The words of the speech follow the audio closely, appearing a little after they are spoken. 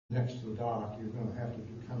next to the dock, you're going to have to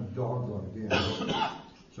do kind of dogleg again.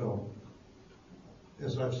 So,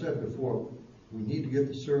 as I've said before, we need to get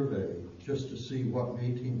the survey just to see what an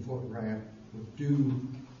 18-foot ramp would do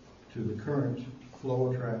to the current flow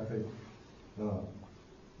of traffic.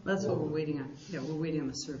 That's what we're waiting on. Yeah, we're waiting on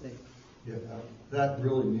the survey. Yeah, that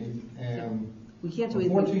really needs, and we can't do a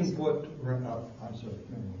anything. 14-foot, I'm sorry,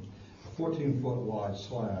 a 14-foot wide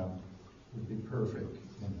slab would be perfect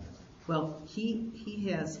in that. Well, he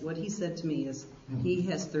has, what he said to me is, he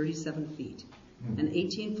has 37 feet. An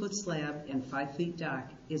 18-foot slab and 5 feet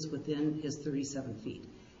dock is within his 37 feet.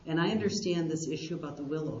 And I understand this issue about the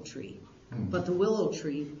willow tree. But the willow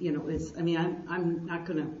tree, you know, is, I mean, I'm not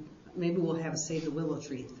going to, maybe we'll have a Save the Willow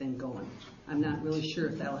Tree thing going. I'm not really sure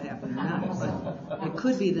if that'll happen or not, but it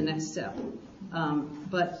could be the next step.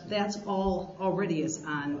 But that's all already is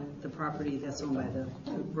on the property that's owned by the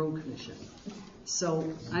road commission.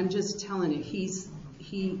 So I'm just telling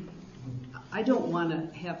you, I don't want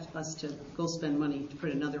to have us to go spend money to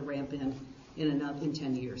put another ramp in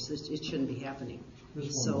 10 years. It shouldn't be happening.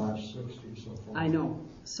 This one lasts 60 so far. I know.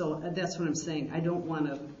 So that's what I'm saying. I don't want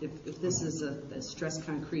to, if this is a stress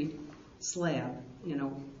concrete slab, you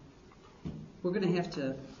know, we're going to have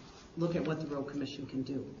to look at what the road commission can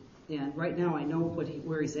do. And right now I know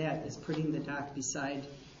where he's at is putting the dock beside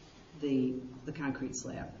the concrete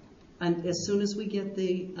slab. And as soon as we get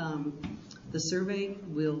the survey,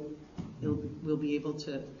 we'll be able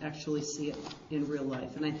to actually see it in real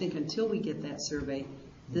life. And I think until we get that survey,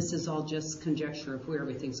 this is all just conjecture of where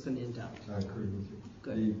everything's going to end up. I agree with you.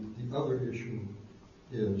 Good. The other issue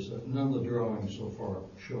is that none of the drawings so far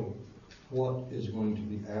show what is going to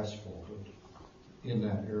be asphalted in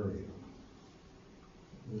that area.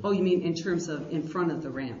 Oh, you mean in terms of in front of the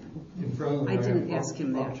ramp? In front of the ramp. I didn't ask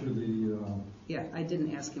him that. Up to the. Yeah, I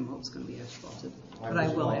didn't ask him what was going to be asphalted, but I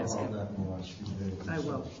will ask him. That in the last few days. I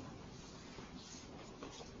will.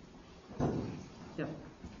 Yep.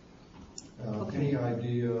 Okay. Any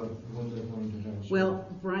idea when they're going to have? Well,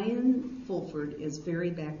 Brian Fulford is very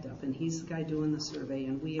backed up, and he's the guy doing the survey,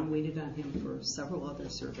 and we have waited on him for several other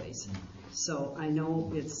surveys. So I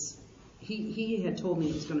know he had told me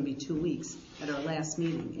it was going to be 2 weeks at our last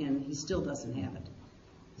meeting, and he still doesn't have it.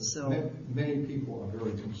 So many people are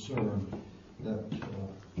very concerned that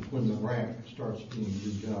when the ramp starts being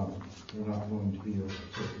redone, they're not going to be able to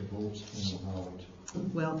take the boats in and out.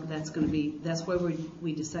 Well, that's why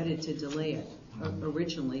we decided to delay it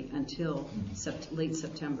originally until late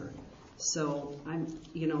September. So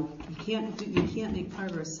you can't make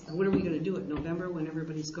progress. What are we going to do it November when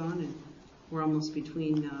everybody's gone and we're almost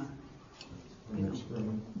between,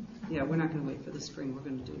 Spring. Yeah, we're not going to wait for the spring. We're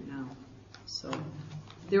going to do it now. So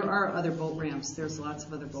there are other boat ramps. There's lots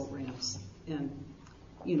of other boat ramps, and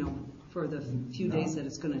for the few days that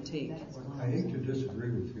it's going to take. I hate to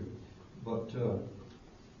disagree with you, but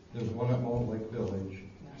there's one at Mountain Lake Village.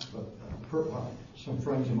 But some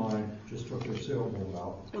friends of mine just took their sailboat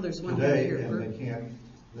out Well, there's one today, here. and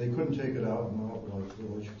they couldn't take it out in Mountain Lake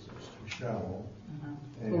Village because it was too shallow.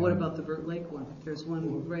 Well, what about the Burt Lake one? There's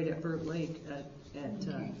one right at Burt Lake at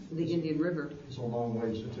the Indian River. It's a long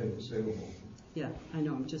ways to take the sailboat. Yeah, I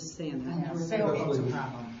know. I'm just saying that. Yeah, sailboat's a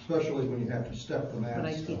problem. Especially when you have to step the mast. But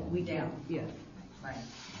I can't. We can't. Yeah. Right.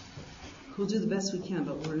 We'll do the best we can,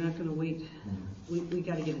 but we're not going to wait. We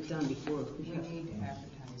got to get it done before We need to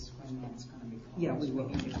advertise when that's going to be closed. Yeah, we will.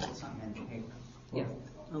 We need to put something in the paper. Yeah.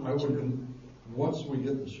 I would, once we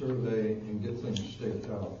get the survey and get things staked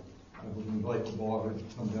out, I would invite the board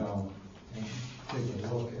to come down and take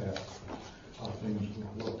a look at how things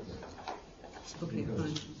would look. Okay,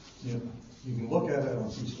 Because, fine. You can look at it on a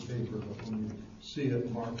piece of paper, but when you see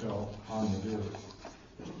it marked out on the dirt,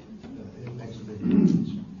 it makes a big difference.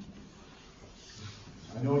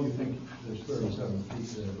 I know you think there's 37 feet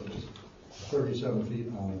there, but it's 37 feet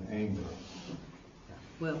on an angle.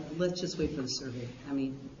 Well, let's just wait for the survey. I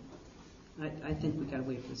mean, I think we got to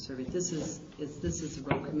wait for the survey. This is a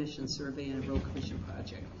road commission survey and a road commission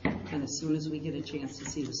project. And as soon as we get a chance to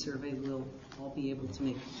see the survey, we'll all be able to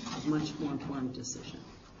make a much more informed decision.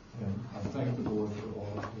 And I thank the board for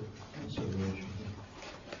all of your consideration.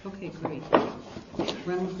 Okay, great.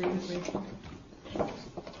 Rental agreement, Rachel?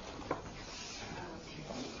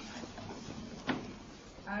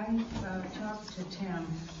 I talked to Tim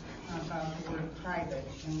about the word private,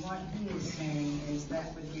 and what he is saying is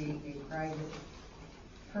that would be a private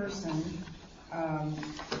person,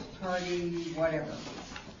 party, whatever.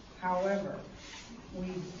 However, we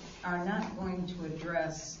are not going to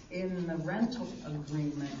address in the rental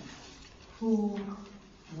agreement who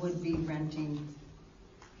would be renting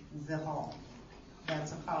the hall.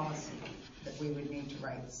 That's a policy that we would need to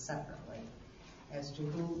write separately. as to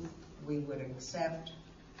who we would accept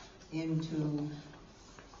into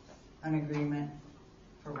an agreement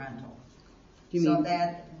for rental. You So mean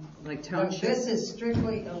that, like Township? this is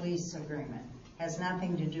strictly a lease agreement, has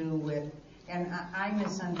nothing to do with, and I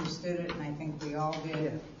misunderstood it, and I think we all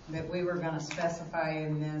did, that we were gonna specify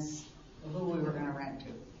in this who we were gonna rent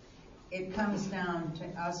to. It comes down to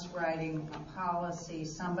us writing a policy,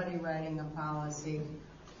 somebody writing a policy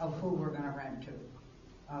of who we're gonna rent to.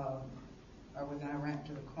 Are we gonna rent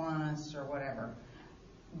to the Kiwanis or whatever?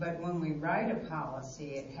 But when we write a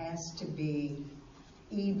policy, it has to be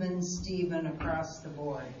even, Steven, across the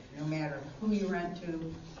board. No matter who you rent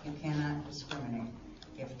to, you cannot discriminate.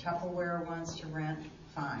 If Tupperware wants to rent,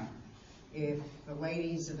 fine. If the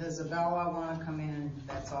ladies of Isabella want to come in,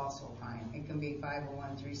 that's also fine. It can be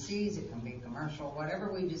 501(c)(3)s, it can be commercial,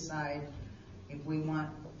 whatever we decide. If we want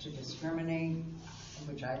to discriminate,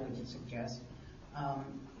 which I would suggest,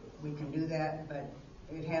 we can do that, but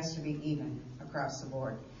it has to be even across the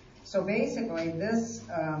board. So basically, this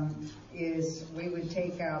is, we would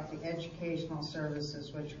take out the educational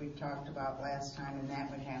services, which we talked about last time, and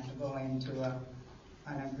that would have to go into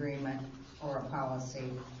an agreement or a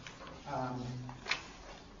policy,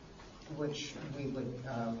 which we would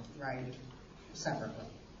write separately.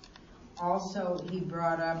 Also, I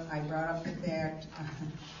brought up the fact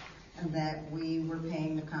that we were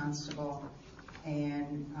paying the constable,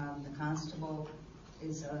 and the constable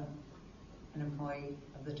is an employee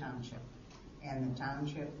of the township, and the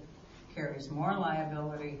township carries more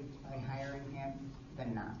liability by hiring him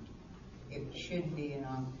than not. It should be an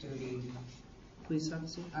off-duty Police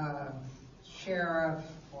officer? Sheriff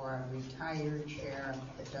or a retired sheriff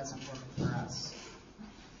that doesn't work for us.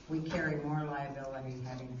 We carry more liability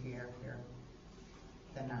having Pierre here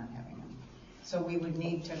than not having him. So we would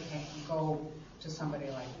need to go to somebody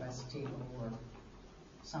like West Teagle or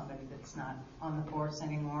somebody that's not on the force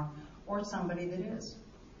anymore, or somebody that is.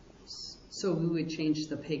 So we would change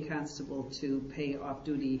the pay constable to pay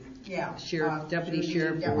off-duty sheriff, deputy off-duty,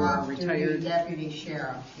 sheriff, or off-duty retired? deputy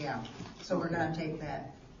sheriff, yeah. So we're going to take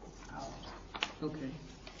that out. Okay.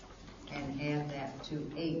 And add that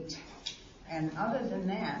to 8. And other than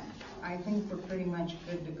that, I think we're pretty much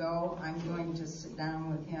good to go. I'm going to sit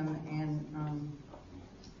down with him and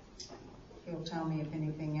he'll tell me if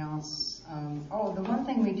anything else. The one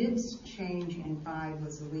thing we did change in 5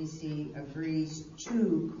 was the leasee agrees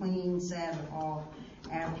to clean Sabbath Hall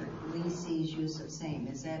after leasee's use of same.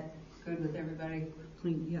 Is that good with everybody?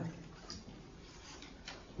 Clean, yeah.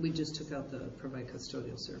 We just took out the provide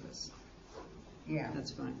custodial service. Yeah.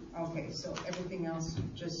 That's fine. Okay, so everything else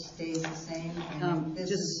just stays the same, and if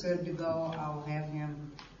this is good to go, I'll have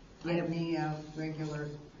him give me a regular.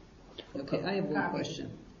 Okay, I have one copy.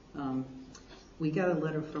 question. We got a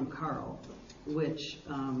letter from Carl, which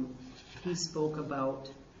he spoke about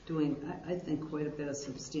doing, I think, quite a bit of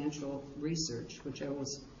substantial research, which I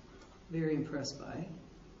was very impressed by,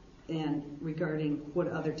 and regarding what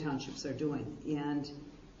other townships are doing. And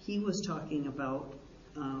he was talking about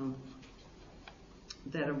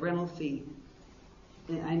that a rental fee,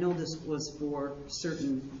 and I know this was for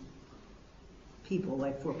certain people,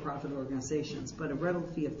 like for-profit organizations, but a rental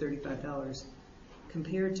fee of $35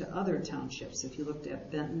 compared to other townships. If you looked at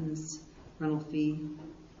Benton's rental fee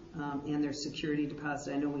and their security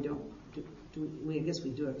deposit, I know we don't I guess we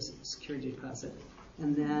do have a security deposit,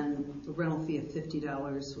 and then a rental fee of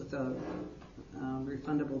 $50 with a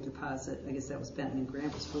refundable deposit. I guess that was Benton and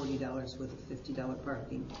Grant was $40 with a $50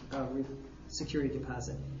 parking security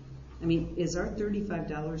deposit. I mean, is our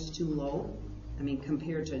 $35 too low? I mean,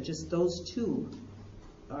 compared to just those two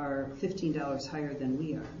are $15 higher than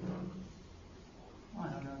we are. Well,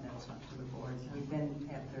 I don't know, that's up to the board. We've been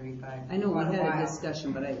at 35. I know we for a had while. a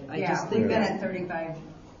discussion, but I Yeah, just think we've been that, at 35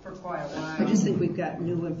 for quite a while. I just think we've got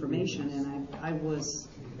new information, and I was,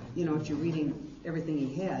 after reading everything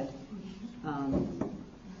he had, I'm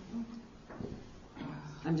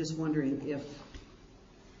just wondering if.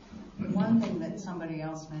 One thing that somebody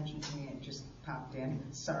else mentioned to me, it just popped in,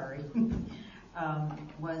 sorry,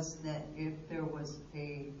 was that if there was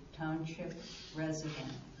a township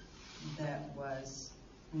resident that was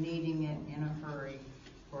needing it in a hurry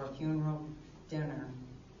for a funeral dinner,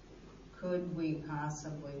 could we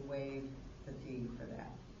possibly waive the fee for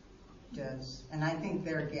that? And I think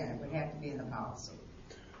there again, it would have to be in the policy.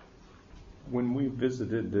 When we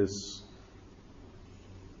visited this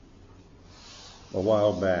a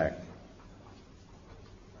while back,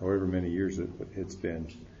 however many years it's been,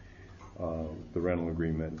 the rental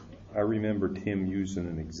agreement, I remember Tim using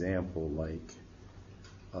an example like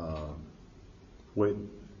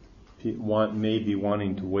what maybe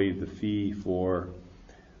wanting to waive the fee for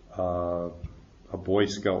a a Boy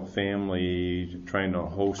Scout family trying to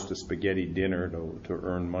host a spaghetti dinner to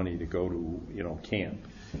earn money to go to, camp.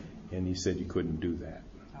 And he said you couldn't do that.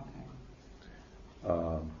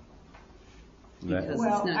 Okay. Because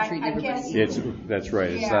Well, it's not I treating everybody guess- equal. That's right.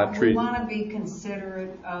 It's Yeah, not we treated. want to be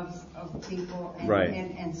considerate of people. And, Right.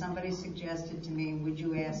 and somebody suggested to me, would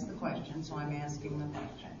you ask the question? So I'm asking the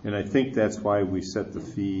question. And I think that's why we set the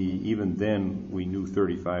fee. Even then, we knew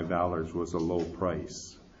 $35 was a low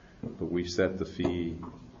price, but we set the fee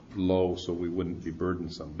low so we wouldn't be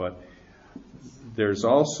burdensome. But there's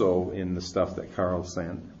also in the stuff that Carl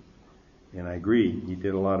sent, and I agree, he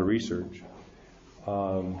did a lot of research.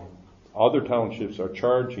 Other townships are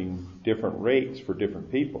charging different rates for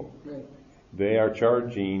different people. Right. They are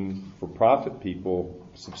charging for profit people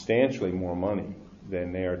substantially more money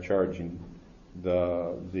than they are charging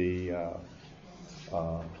the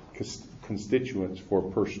constituents for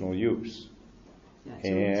personal use. Yeah, so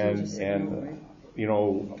it changes the And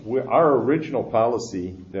rule, right? our original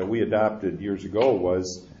policy that we adopted years ago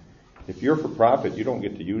was, if you're for profit, you don't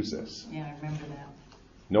get to use this. Yeah, I remember that.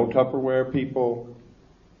 No Tupperware people,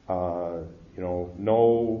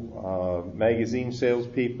 no magazine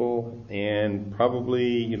salespeople, and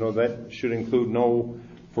probably, that should include no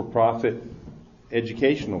for-profit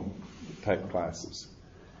educational type classes.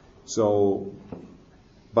 So,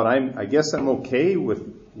 but I guess I'm okay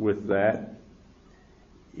with that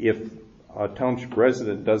if a township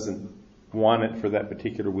resident doesn't want it for that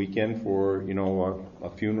particular weekend for, a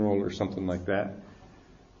funeral or something like that.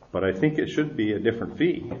 But I think it should be a different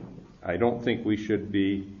fee. I don't think we should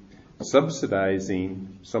be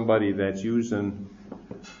subsidizing somebody that's using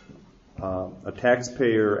a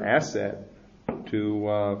taxpayer asset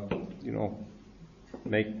to,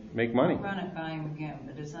 make money. I'll run it by him again,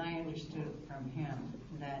 but as I understood it from him,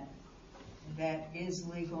 that is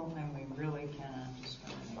legal and we really cannot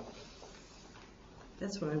discriminate.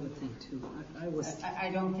 That's what I would think too. I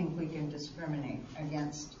don't think we can discriminate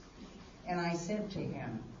against, and I said to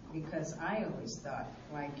him, because I always thought,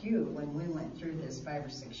 like you, when we went through this 5 or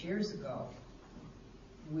 6 years ago,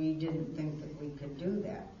 we didn't think that we could do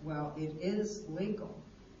that. Well, it is legal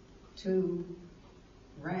to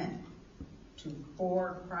rent to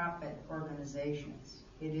for-profit organizations.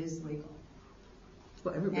 It is legal.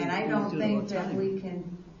 Well, everybody And I can don't do it all think the that time. we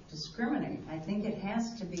can discriminate. I think it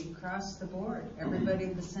has to be across the board, everybody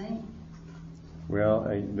the same. Well,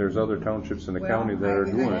 there's other townships in the county that are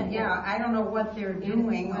doing it. Yeah, I don't know what they're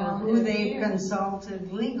doing or who they've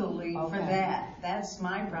consulted legally for Okay. that. That's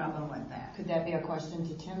my problem with that. Could that be a question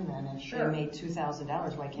to Tim then? If Sure. they made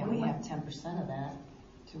 $2,000, why can't we have 10% of that,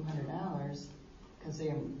 $200? Because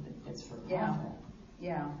it's for Yeah. profit.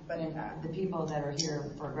 Yeah, but And the people that are here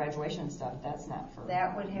for graduation stuff, that's not for.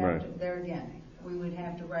 that would have Right. to, there again, we would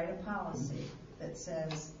have to write a policy that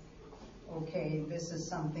says, okay, this is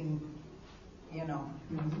something,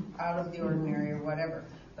 out of the ordinary or whatever.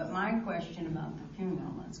 But my question about the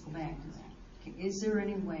funeral, let's go back to that. Is there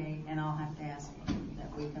any way, and I'll have to ask him,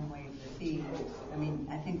 that we can waive the fee? I mean,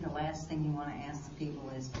 I think the last thing you want to ask the people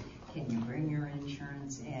is, can you bring your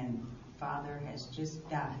insurance? And father has just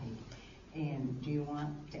died. And do you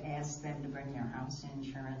want to ask them to bring their house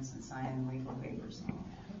insurance and sign legal papers and all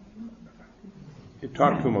that?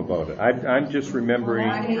 Talk to them about it. I'm just remembering.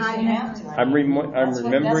 Well, I mean, I have to. I'm remembering. That's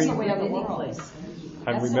the way of the Any world. place.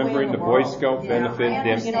 I'm That's the way remembering of the the Boy world. Scout Yeah, benefit. I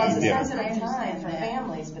understand. It's a Yeah. sensitive time understand for that.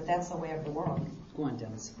 families, but that's the way of the world. Go on,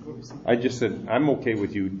 Dennis. What were you saying? I just said I'm okay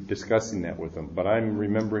with you discussing that with him, but I'm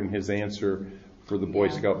remembering his answer for the Boy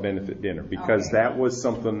Yeah. Scout benefit dinner because Okay. that was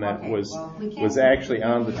something that Okay, was well, we can't- was actually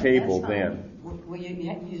on the That's table fine. then. Well,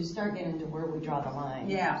 you start getting to where we draw the line.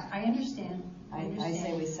 Yeah, I understand. I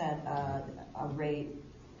say we set a rate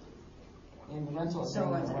in the rental So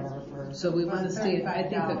agreement what's or it? whatever for. So we want to stay, I think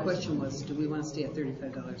the $35. question was, do we want to stay at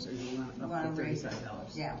 $35 or do we want You up want to to raise it.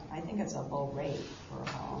 $35? Yeah. I think it's a low rate for a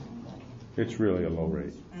hall. It's really a low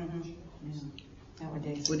rate.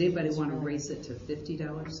 Nowadays. Would anybody it's want to really- raise it to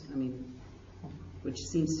 $50? I mean, which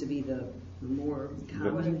seems to be the more What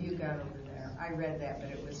common. have you got over there? I read that,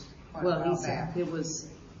 but it was quite a Well, while he said back. it was,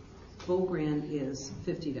 Bull Grant is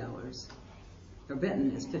 $50, or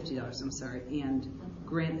Benton is $50, I'm sorry, and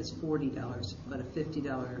Grant is $40, but a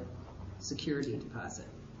 $50 security deposit.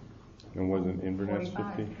 And wasn't Inverness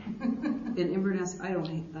 45. 50? In Inverness, I don't,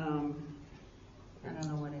 I don't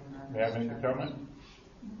know what May I make a Inverness comment?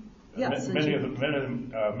 yeah. Many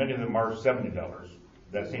of them are $70.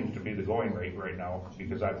 That seems to be the going rate right now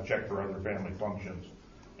because I've checked for other family functions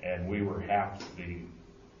and we were half the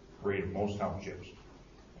rate of most townships.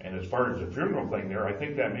 And as far as the funeral thing there, I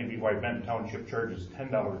think that may be why Benton Township charges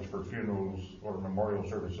 $10 for funerals or memorial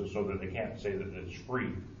services so that they can't say that it's free.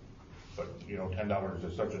 But, $10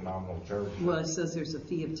 is such a nominal charge. Well, it says there's a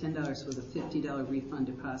fee of $10 with a $50 refund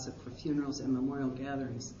deposit for funerals and memorial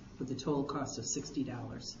gatherings with a total cost of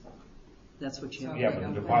 $60. That's what you have. Yeah,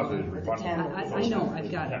 but the deposit is With the refundable. I know,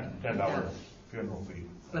 I've got it. $10 funeral fee.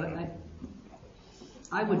 But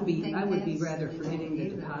I would be rather forgetting the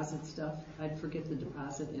deposit stuff. I'd forget the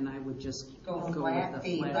deposit and I would just Go with flat a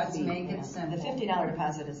fee, flat let's fee. make Yeah. it simple. The $50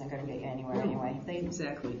 deposit isn't gonna get you anywhere anyway. They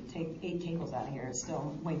Exactly. take 8 tables out of here, it's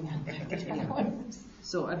still waiting on that.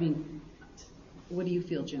 So, what do you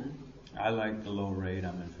feel, John? I like the low rate.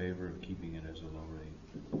 I'm in favor of keeping it as a low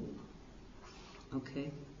rate.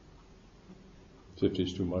 Okay. 50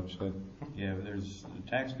 is too much then? Yeah, but the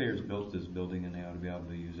taxpayers built this building and they ought to be able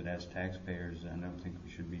to use it as taxpayers. I don't think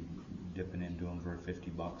we should be dipping into them for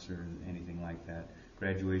 $50 or anything like that.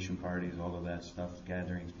 Graduation parties, all of that stuff,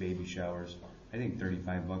 gatherings, baby showers. I think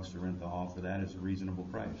 $35 to rent the hall for that is a reasonable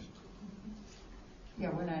price.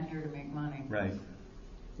 Yeah, we're not here to make money. Right.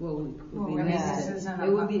 Well, it would be Well, nice this isn't to, a-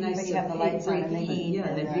 it would be nice But to you have the lights on break and the even. heat. Yeah,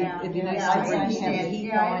 and it'd be nice Yeah, to I break understand. even. The heat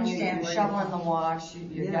Yeah, I going, you're understand. shoveling the walks,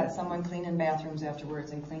 you've Yeah. got someone cleaning bathrooms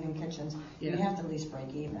afterwards and cleaning kitchens. You Yeah. have to at least break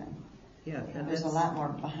even. Yeah, There's a lot more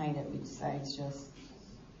behind it besides just,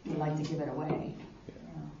 we like to give it away.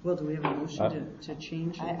 Well, do we have a motion to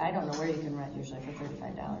change it? I don't know where you can rent usually for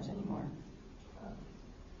 $35 anymore.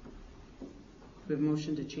 Do we have a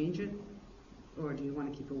motion to change it? Or do you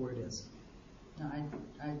want to keep it where it is? No,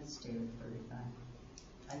 I'd stay with 35.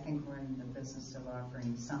 I think we're in the business of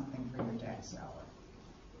offering something for your tax dollar.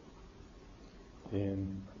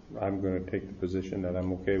 And I'm going to take the position that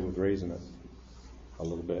I'm okay with raising it a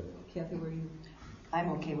little bit. Kathy, were you? I'm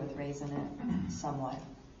okay with raising it somewhat.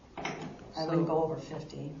 I wouldn't go over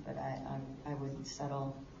 50, but I would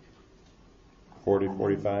settle. 40,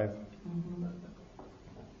 45?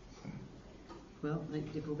 Well,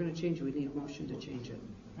 if we're going to change it, we need a motion to change it.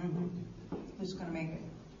 Who's gonna make it?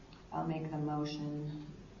 I'll make the motion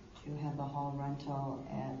to have the hall rental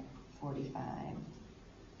at 45.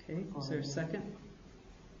 Okay, is there a second?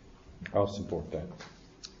 I'll support that.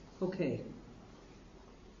 Okay.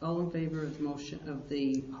 All in favor of the motion of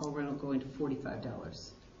the hall rental going to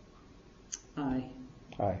 $45? Aye.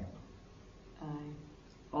 Aye. Aye.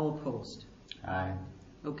 All opposed? Aye.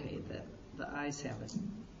 Okay, the ayes have it.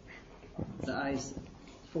 The ayes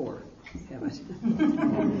 4 have it.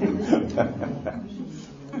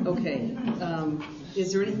 Okay,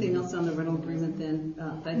 is there anything else on the rental agreement then?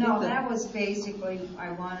 No, that was basically,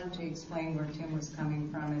 I wanted to explain where Tim was coming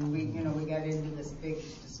from, and we got into this big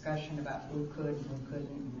discussion about who could and who couldn't,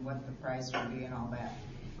 and what the price would be and all that.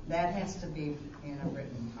 That has to be in a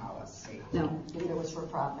written policy. No. If it was for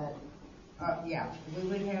profit. Yeah, we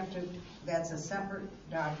would have to, that's a separate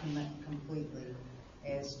document completely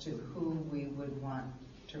as to who we would want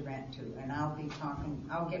to rent to, and I'll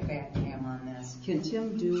get back to him on this. Can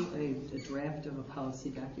Tim do a draft of a policy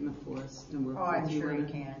document for us? And we're Oh, I'm sure he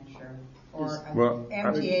can, sure. Or Well,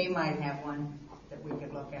 MTA might have one that we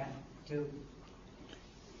could look at too.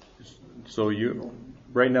 So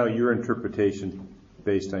right now, your interpretation,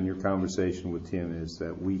 based on your conversation with Tim, is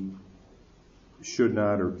that we should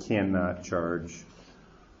not or cannot charge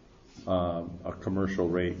a commercial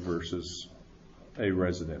rate versus a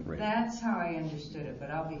resident rate. That's how I understood it, but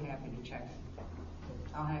I'll be happy to check it.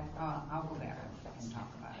 I'll go back and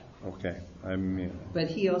talk about it. Okay. But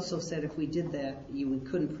he also said if we did that, we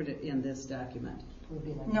couldn't put it in this document.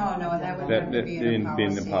 No, that would have to be in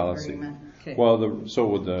a policy agreement. Okay. Well, so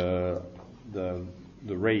would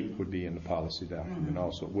the rate would be in the policy document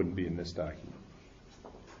also. It wouldn't be in this document.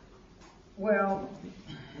 Well,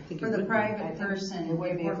 I think for it the would be. private person, if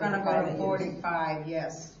we're gonna go to 45,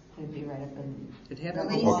 yes. It'd be right up in. It'd have The to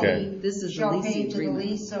be- leasing Okay. This is the shall lease pay to the agreement.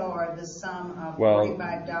 leaser or the sum of Well,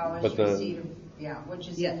 $45 but the- receipt of, which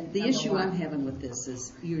is Yeah, in the number issue one. I'm having with this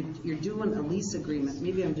is you're doing a lease agreement.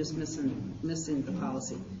 Maybe I'm just missing the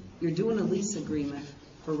policy. You're doing a lease agreement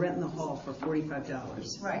for renting the hall for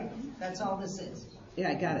 $45. Right, that's all this is. Yeah,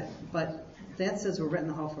 I got it. But that says we're renting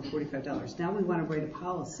the hall for $45. Now we want to write a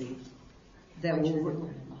policy that will,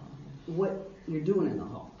 what you're doing in the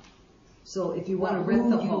hall. So if you want to rent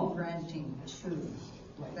the Who hall. you renting to,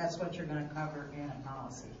 that's what you're gonna cover in a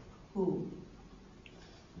policy. Who,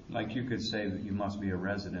 Like you could say that you must be a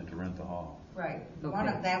resident to rent the hall. right.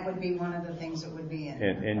 Okay. That would be one of the things that would be in there.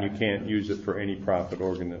 And you can't use it for any profit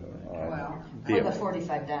Well, For deal. the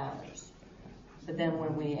 $45. But then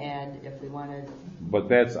when we add, if we wanted.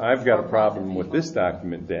 But I've got a problem with this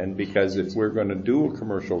document then, because if we're going to do a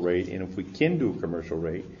commercial rate, and if we can do a commercial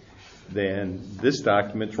rate, then this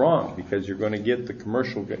document's wrong, because you're going to get the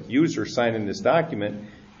commercial user signing this document,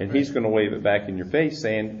 and he's going to wave it back in your face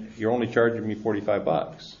saying, you're only charging me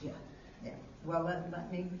 $45. Yeah. Well,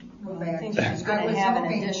 let me go Well, I back. think she's gonna was have an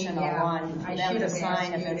hoping, additional yeah, one for I them should to have sign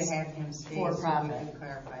asked if you to it's have him stay for so we profit. could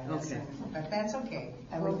clarify this, Okay. but that's okay.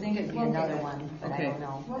 I would think it'd be We'll get another it. one, but I Okay. don't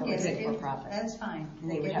know. We'll That get was it. for profit. That's fine.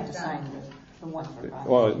 And they We'll would get have it to done. sign the one for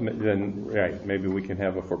profit, Well, then, right, maybe we can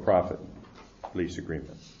have a for-profit lease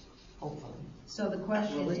agreement. hopefully. So the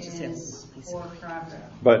question Well, let's just have is one. for profit.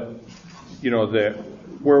 But, you know,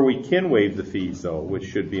 where we can waive the fees though, which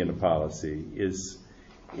should be in the policy, is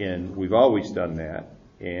we've always done that,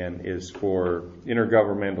 and is for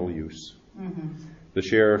intergovernmental use. The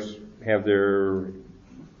sheriffs have their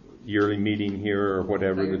yearly meeting here or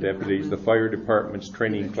whatever, the deputies, the fire department's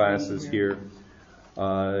training classes here.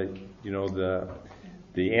 You know,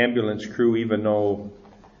 the ambulance crew, even though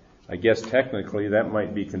I guess technically that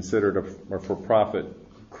might be considered a for-profit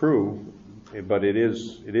crew, but it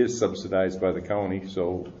is subsidized by the county,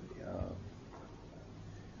 so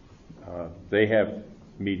they have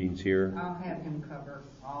meetings here. I'll have him cover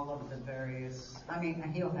all of the various,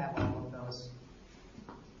 he'll have all of those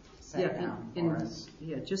set down for us.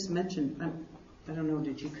 Yeah, just mention, I don't know,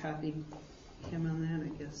 did you copy him on that,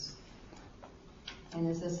 I guess? And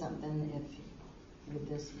is this something, would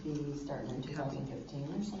this be starting in 2015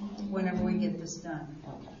 or something? Whenever we get this done.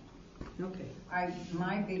 Okay. Okay.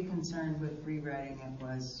 My big concern with rewriting it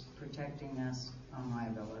was protecting us on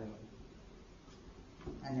liability.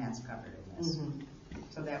 And that's covered in this. Mm-hmm.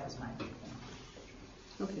 So that was my big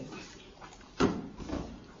thing. Okay.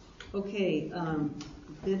 Okay,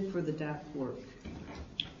 bid for the dock work.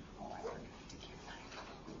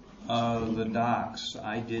 The docks,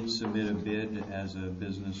 I did submit a bid as a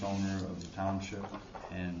business owner of the township,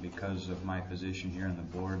 and because of my position here on the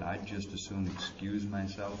board, I'd just as soon excuse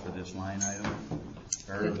myself for this line item.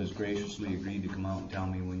 Herb has graciously agreed to come out and tell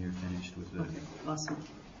me when you're finished with it. Okay, awesome.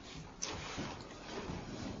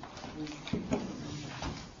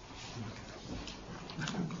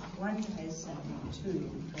 One guy sent me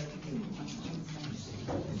two, but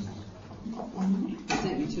I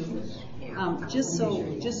sent you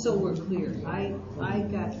two. Just so we're clear, I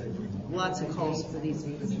got lots of calls for these.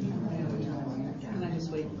 Can I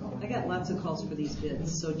just wait? I got lots of calls for these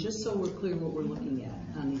bids. So just so we're clear what we're looking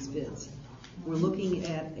at on these bids, we're looking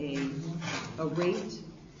at a rate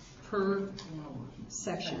per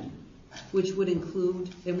section, which would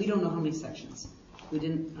include, and we don't know how many sections. I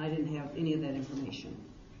didn't have any of that information.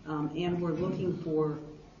 And we're looking for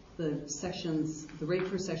the sections, the rate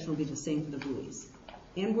per section will be the same for the buoys.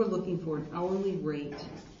 And we're looking for an hourly rate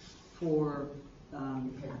for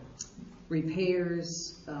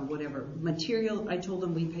repairs, whatever. Material, I told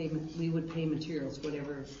them we would pay materials,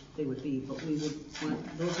 whatever they would be, but we would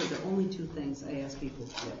want, those are the only two things I ask people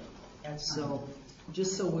to do. that's So,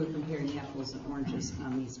 just so we're comparing apples and oranges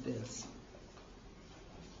on these bids.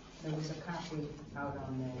 there was a copy out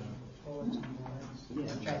on the bulletin boards, Yeah.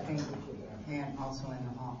 which I think, and also in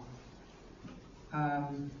the hall.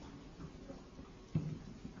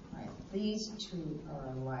 Right, these two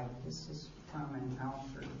are alike. This is from an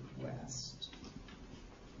Alfred West.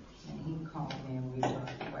 And he called me and we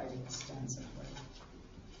talked quite extensively.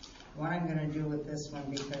 What I'm gonna do with this one,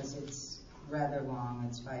 because it's rather long,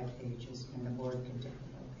 it's 5 pages, and the board can take a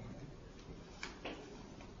look at it.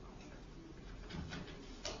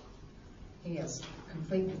 He has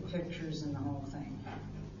complete pictures and the whole thing.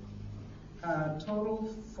 Total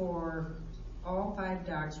for all 5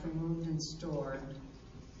 docks removed and stored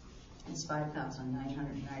is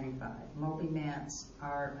 $5,995. Multi-mats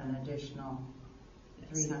are an additional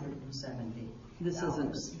 $370.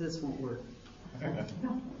 This won't work.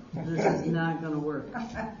 This is not gonna work.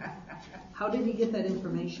 How did he get that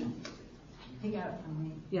information? He got it from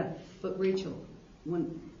me. Yeah, but Rachel,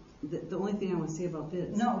 the only thing I want to say about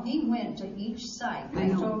bids. No, he went to each site. I I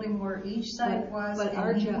know. told him where each site was, but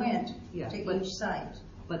our and he job- went yeah, to but- each site.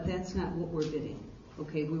 But that's not what we're bidding.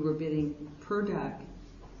 Okay, we were bidding per dock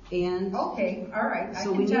and Okay, all right, I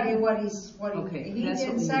So can we tell need- you what Okay, he that's what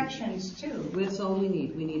did we need. sections too. that's all we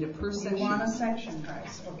need. We need a per You section. want a section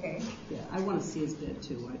price, okay? Yeah, I want to see his bid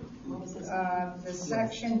too. What was this? The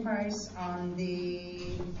section price on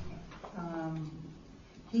the,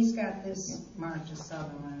 he's got this marked as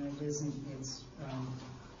southern one, it isn't, it's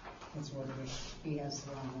Woodruff. He has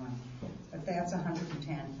the wrong one. But that's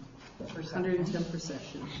 110 per section. 110 per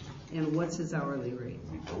section. And what's his hourly rate?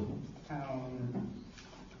 And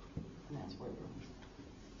that's where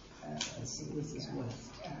Let's see. This is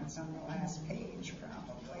West. Yeah, it's on the last page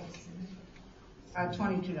probably.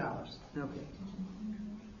 $22. Okay.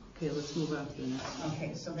 Okay, let's move on to the next.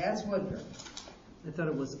 Okay, so that's Woodruff. I thought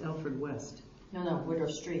it was Alfred West. No,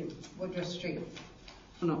 Woodruff Street. Woodruff Street.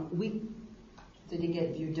 Oh, no, Did he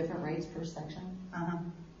get you different rates per section? Uh-huh.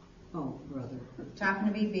 Oh, brother.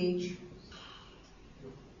 Toppinabee Beach,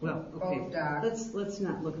 Well, okay, Boat dock. let's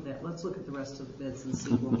not look at that. Let's look at the rest of the bids and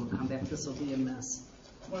see when we'll come back. This will be a mess.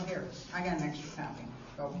 well, here, I got an extra copy.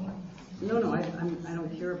 Go for it. No, I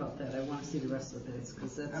don't care about that. I want to see the rest of the bids,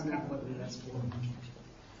 because that's Okay. not what we asked for.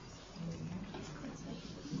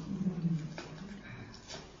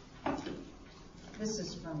 This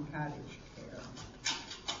is from Cottage Care.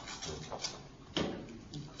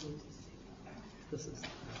 This is,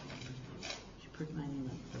 she put my name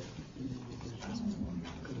up.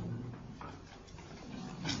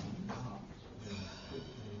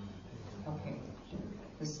 Okay,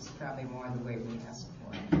 this is probably more the way we asked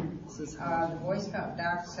for it. This is The Boy Scout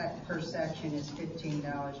dock per section is $15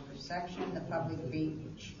 per section. The public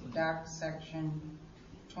beach dock section,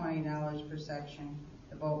 $20 per section.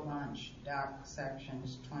 The boat launch dock section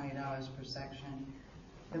is $20 per section.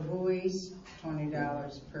 The buoys,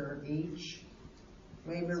 $20 per each.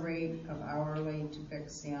 Labor rate of hourly to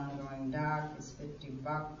fix the ongoing dock is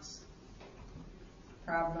 $50.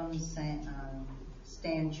 Problems,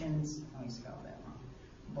 stanchions, I spelled that wrong.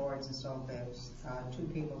 Boards and so forth, 2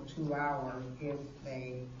 people, 2 hours. If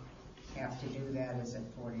they have to do that, is at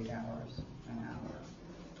 $40 an hour.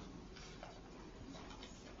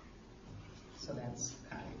 So that's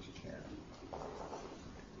Cottage Care.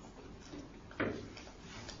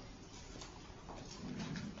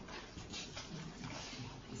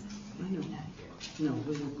 I know. No,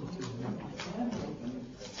 we won't go through that.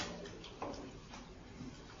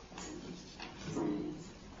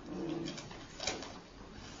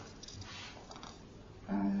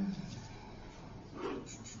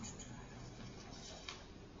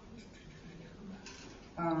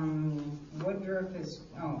 Woodruff is,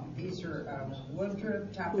 these are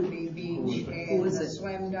Woodruff, Toppinabee Beach, Who and is the it?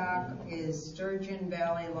 swim dock is Sturgeon,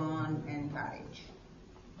 Valley Lawn, and Cottage.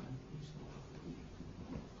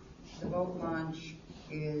 The boat launch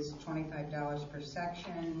is $25 per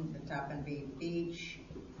section. The Toppinabee Beach,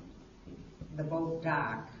 the boat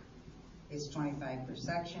dock is $25 per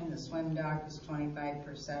section. The swim dock is $25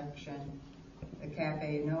 per section. The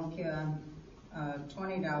Cafe Nokia,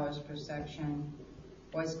 $20 per section.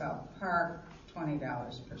 Boy Scout Park,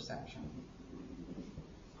 $20 per section.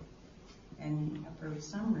 And for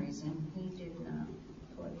some reason, he did not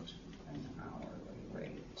put an hourly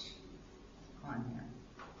rate on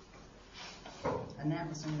here. And that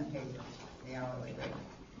was in the paper, the hourly rate.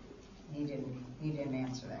 He didn't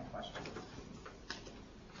answer that question.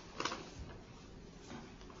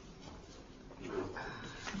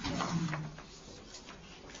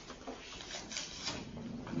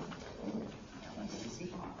 That was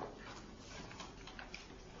easy.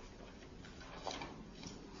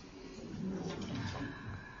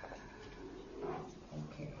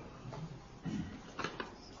 Okay.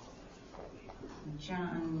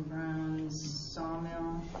 John Brown's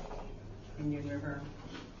Sawmill, Indian River,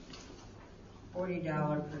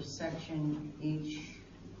 $40 per section. Each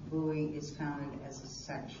buoy is counted as a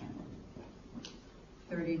section.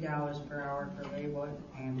 $30 per hour for labor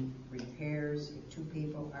and repairs. If 2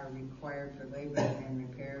 people are required for labor and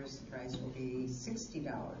repairs, the price will be $60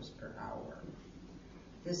 per hour.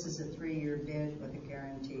 This is a 3-year bid with a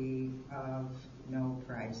guarantee of no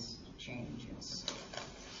price changes.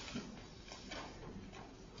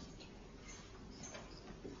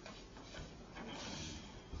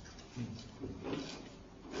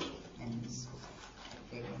 And he's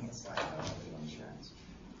taking his liability insurance.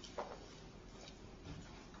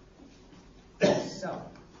 So,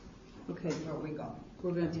 Okay, where are we going?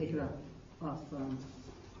 we're gonna take it off,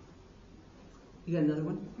 you got another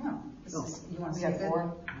one? No, this Oh. is, you want to We see got that?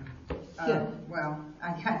 4? Yeah. Well,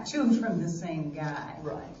 I got 2 from the same guy.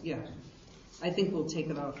 Right. Yeah. I think we'll take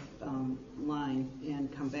it off, line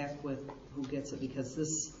and come back with who gets it, because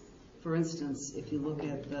this, for instance, if you look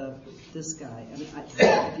at this guy, I mean,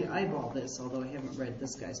 if you eyeball this, although I haven't read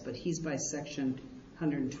this guy's, but he's by section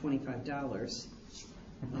 $125,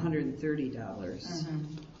 $130,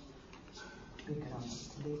 Mhm. We could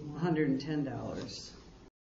almost leave one. $110,